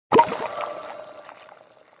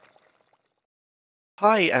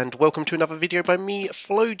Hi and welcome to another video by me,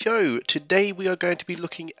 FlowJoe. Today we are going to be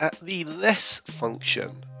looking at the less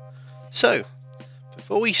function. So,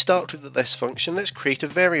 before we start with the less function, let's create a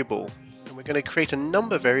variable. And we're going to create a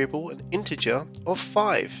number variable, an integer of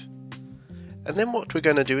 5. And then what we're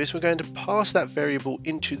going to do is we're going to pass that variable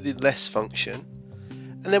into the less function.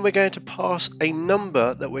 And then we're going to pass a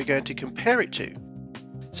number that we're going to compare it to.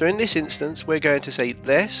 So in this instance, we're going to say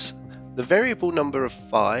less the variable number of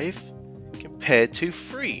 5 compared to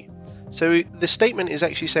 3. So the statement is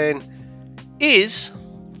actually saying, is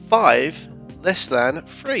 5 less than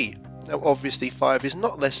 3? Now obviously 5 is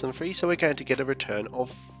not less than 3, so we're going to get a return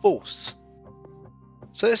of false.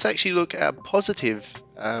 So let's actually look at a positive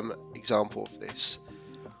example of this.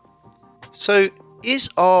 So is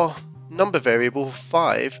our number variable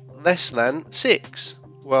 5 less than 6?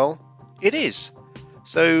 Well, it is.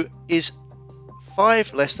 So is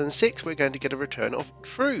 5 less than 6? We're going to get a return of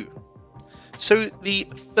true. So the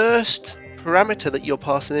first parameter that you're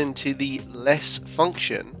passing into the less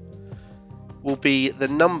function will be the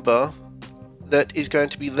number that is going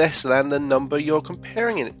to be less than the number you're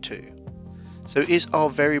comparing it to. So is our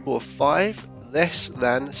variable of 5 less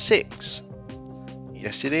than 6?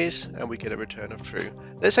 Yes it is, and we get a return of true.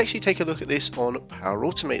 Let's actually take a look at this on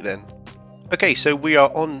PowerAutomate then. Okay, so we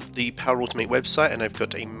are on the PowerAutomate website and I've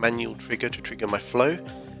got a manual trigger to trigger my flow.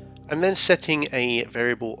 I'm then setting a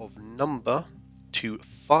variable of number to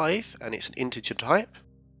 5 and it's an integer type.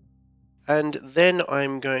 And then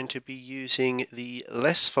I'm going to be using the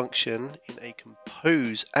less function in a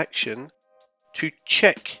compose action to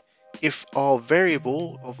check if our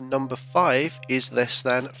variable of number 5 is less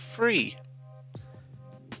than 3.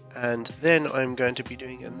 And then I'm going to be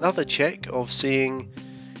doing another check of seeing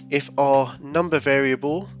if our number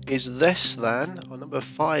variable is less than, our number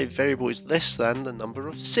 5 variable is less than the number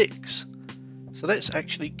of 6. So let's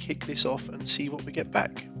actually kick this off and see what we get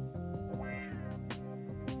back.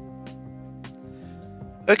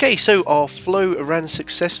 Okay, so our flow ran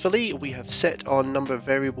successfully. We have set our number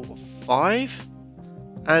variable of 5.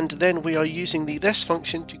 And then we are using the less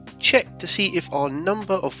function to check to see if our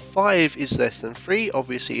number of 5 is less than 3.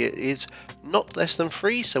 Obviously it is not less than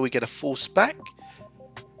 3, so we get a false back.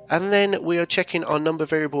 And then we are checking our number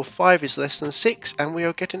variable of 5 is less than 6 and we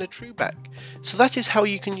are getting a true back. So that is how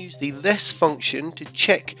you can use the less function to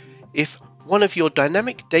check if one of your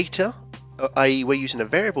dynamic data, i.e. we're using a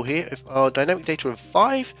variable here, if our dynamic data of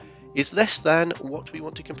 5 is less than what we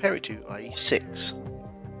want to compare it to, i.e. 6.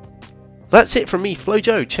 That's it from me,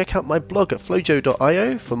 FlowJoe. Check out my blog at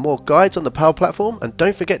flowjoe.io for more guides on the Power Platform, and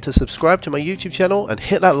don't forget to subscribe to my YouTube channel and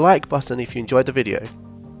hit that like button if you enjoyed the video.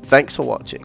 Thanks for watching.